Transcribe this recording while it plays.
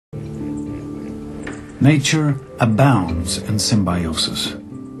Nature abounds in symbiosis.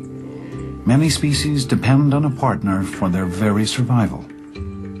 Many species depend on a partner for their very survival.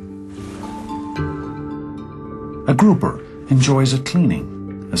 A grouper enjoys a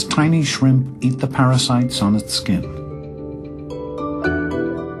cleaning as tiny shrimp eat the parasites on its skin.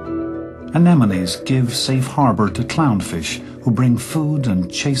 Anemones give safe harbor to clownfish who bring food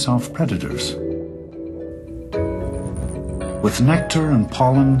and chase off predators. With nectar and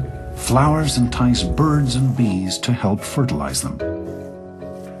pollen, flowers entice birds and bees to help fertilize them.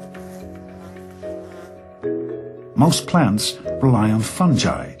 Most plants rely on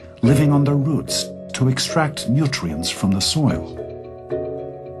fungi living on their roots to extract nutrients from the soil.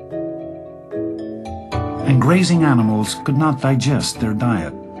 And grazing animals could not digest their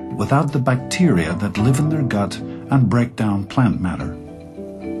diet without the bacteria that live in their gut and break down plant matter.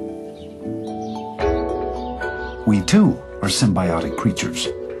 We too are symbiotic creatures.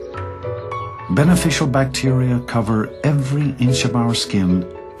 Beneficial bacteria cover every inch of our skin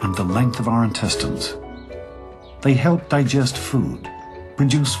and the length of our intestines. They help digest food,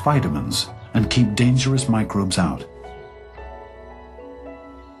 produce vitamins, and keep dangerous microbes out.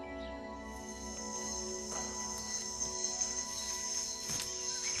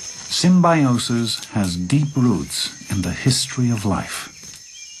 Symbiosis has deep roots in the history of life.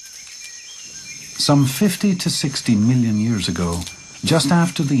 Some 50 to 60 million years ago, just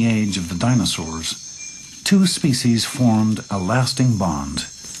after the age of the dinosaurs, two species formed a lasting bond,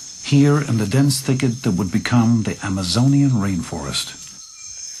 here in the dense thicket that would become the Amazonian rainforest.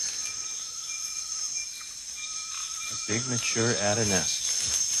 A big mature adder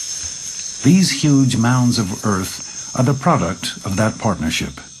nest. These huge mounds of earth are the product of that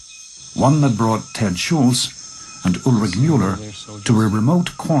partnership, one that brought Ted Schultz and Ulrich Müller to a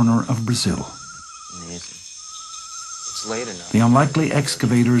remote corner of Brazil. Amazing. It's late enough. The unlikely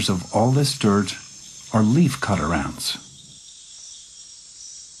excavators of all this dirt are leafcutter ants.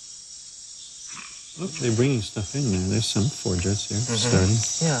 Look, they're bringing stuff in there. There's some foragers here starting.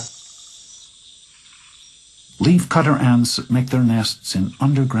 Yeah. Leafcutter ants make their nests in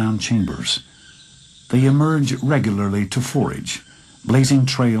underground chambers. They emerge regularly to forage, blazing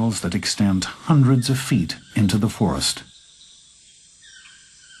trails that extend hundreds of feet into the forest.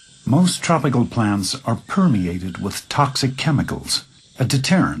 Most tropical plants are permeated with toxic chemicals, a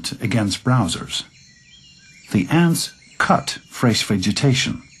deterrent against browsers. The ants cut fresh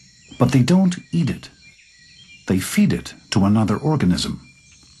vegetation, but they don't eat it. They feed it to another organism.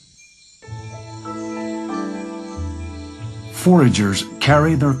 Foragers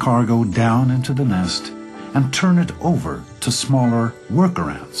carry their cargo down into the nest and turn it over to smaller worker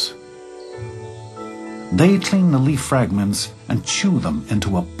ants. They clean the leaf fragments and chew them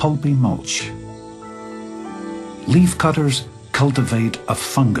into a pulpy mulch. Leafcutters cultivate a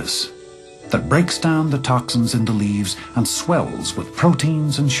fungus that breaks down the toxins in the leaves and swells with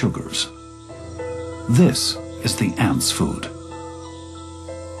proteins and sugars. This is the ant's food.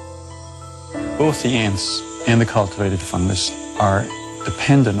 Both the ants and the cultivated fungus are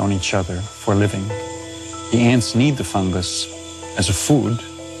dependent on each other for living. The ants need the fungus as a food.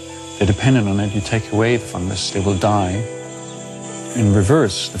 They're dependent on it. You take away the fungus, they will die. In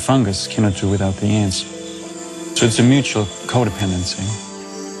reverse, the fungus cannot do without the ants. So it's a mutual codependency.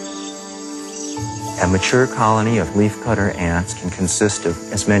 A mature colony of leafcutter ants can consist of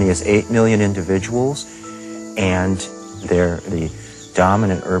as many as 8 million individuals, and they're the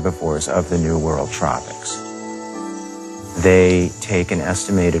dominant herbivores of the New World tropics. They take an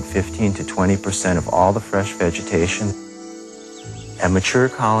estimated 15 to 20% of all the fresh vegetation. A mature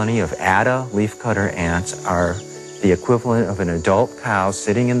colony of Atta leafcutter ants are the equivalent of an adult cow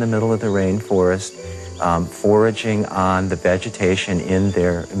sitting in the middle of the rainforest, foraging on the vegetation in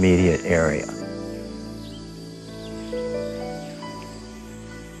their immediate area.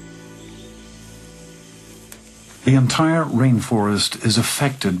 The entire rainforest is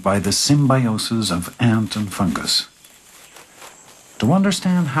affected by the symbiosis of ant and fungus. To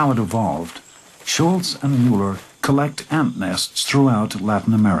understand how it evolved, Schultz and Müller collect ant nests throughout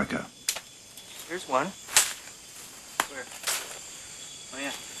Latin America. Here's one. Where? Oh,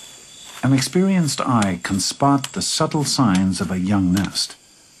 yeah. An experienced eye can spot the subtle signs of a young nest,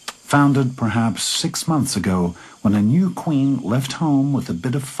 founded perhaps 6 months ago when a new queen left home with a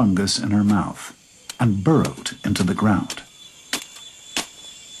bit of fungus in her mouth and burrowed into the ground.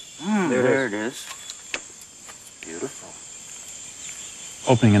 There it is. Beautiful.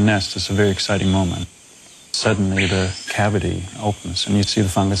 Opening a nest is a very exciting moment. Suddenly the cavity opens and you see the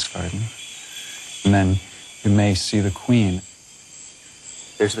fungus garden. And then you may see the queen.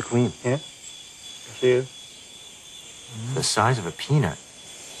 There's the queen. Yeah? There she is. The size of a peanut.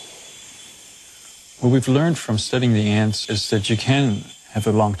 What we've learned from studying the ants is that you can have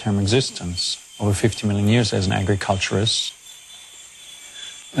a long-term existence over 50 million years as an agriculturist.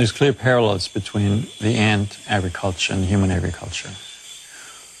 There's clear parallels between the ant agriculture and human agriculture.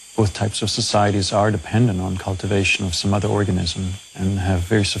 Both types of societies are dependent on cultivation of some other organism and have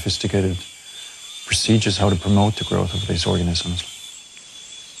very sophisticated procedures how to promote the growth of these organisms.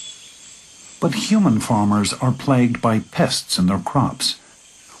 But human farmers are plagued by pests in their crops,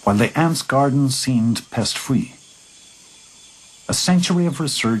 while the ants' gardens seemed pest-free. A century of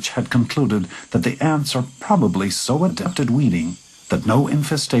research had concluded that the ants are probably so adept at weeding that no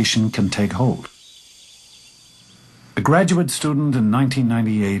infestation can take hold. A graduate student in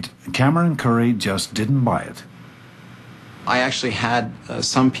 1998, Cameron Curry just didn't buy it. I actually had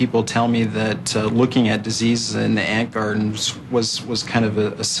some people tell me that looking at diseases in the ant gardens was kind of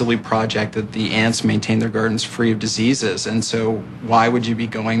a silly project, that the ants maintain their gardens free of diseases, and so why would you be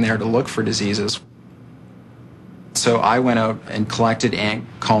going there to look for diseases? So I went out and collected ant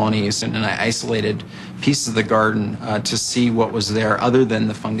colonies and I isolated pieces of the garden to see what was there other than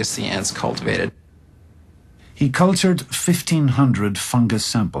the fungus the ants cultivated. He cultured 1,500 fungus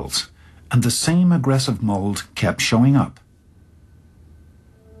samples, and the same aggressive mold kept showing up.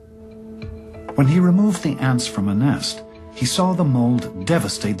 When he removed the ants from a nest, he saw the mold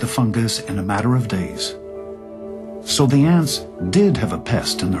devastate the fungus in a matter of days. So the ants did have a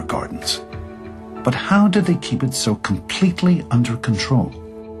pest in their gardens. But how did they keep it so completely under control?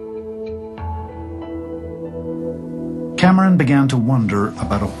 Cameron began to wonder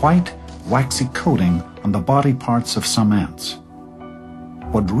about a white, waxy coating on the body parts of some ants.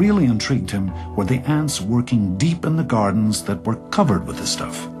 What really intrigued him were the ants working deep in the gardens that were covered with the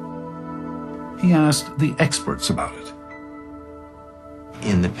stuff. He asked the experts about it.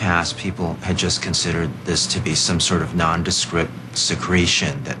 In the past, people had just considered this to be some sort of nondescript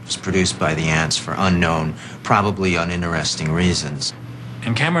secretion that was produced by the ants for unknown, probably uninteresting reasons.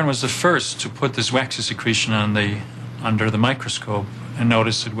 And Cameron was the first to put this waxy secretion under the microscope and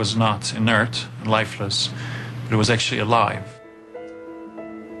noticed it was not inert and lifeless, but it was actually alive.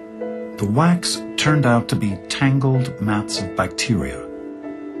 The wax turned out to be tangled mats of bacteria.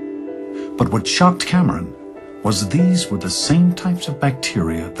 But what shocked Cameron was these were the same types of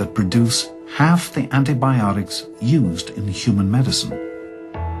bacteria that produce half the antibiotics used in human medicine.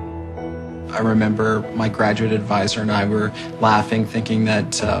 I remember my graduate advisor and I were laughing, thinking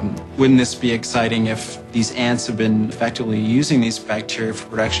that wouldn't this be exciting if these ants have been effectively using these bacteria for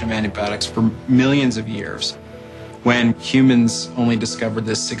production of antibiotics for millions of years, when humans only discovered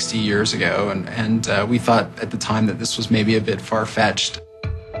this 60 years ago, and we thought at the time that this was maybe a bit far-fetched.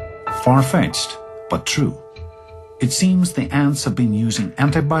 Far-fetched, but true. It seems the ants have been using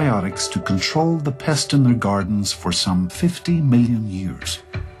antibiotics to control the pest in their gardens for some 50 million years.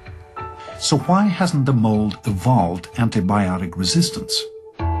 So why hasn't the mold evolved antibiotic resistance?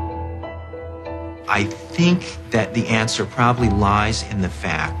 I think that the answer probably lies in the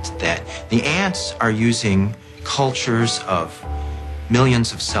fact that the ants are using cultures of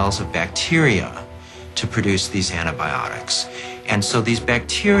millions of cells of bacteria to produce these antibiotics. And so these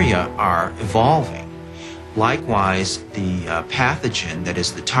bacteria are evolving. Likewise, the pathogen that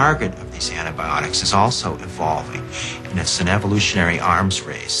is the target of these antibiotics is also evolving. And it's an evolutionary arms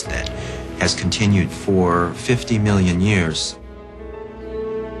race that has continued for 50 million years.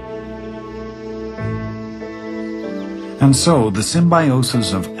 And so the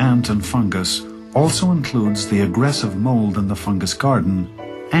symbiosis of ant and fungus also includes the aggressive mold in the fungus garden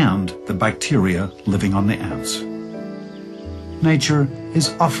and the bacteria living on the ants. Nature is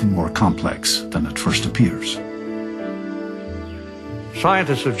often more complex than it first appears.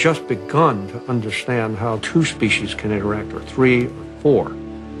 Scientists have just begun to understand how two species can interact, or three or four.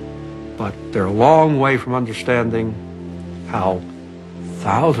 But they're a long way from understanding how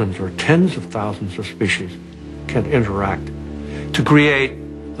thousands or tens of thousands of species can interact to create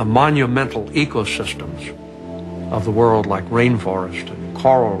the monumental ecosystems of the world, like rainforest and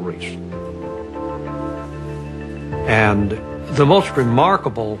coral reefs. And the most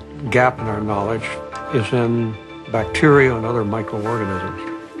remarkable gap in our knowledge is in bacteria and other microorganisms,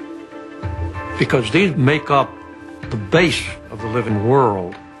 because these make up the base of the living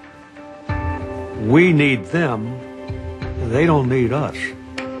world. We need them, they don't need us.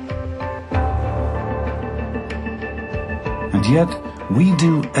 And yet, we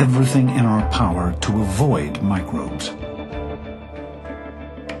do everything in our power to avoid microbes.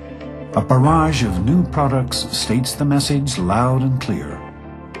 A barrage of new products states the message loud and clear.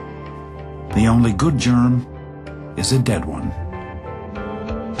 The only good germ is a dead one.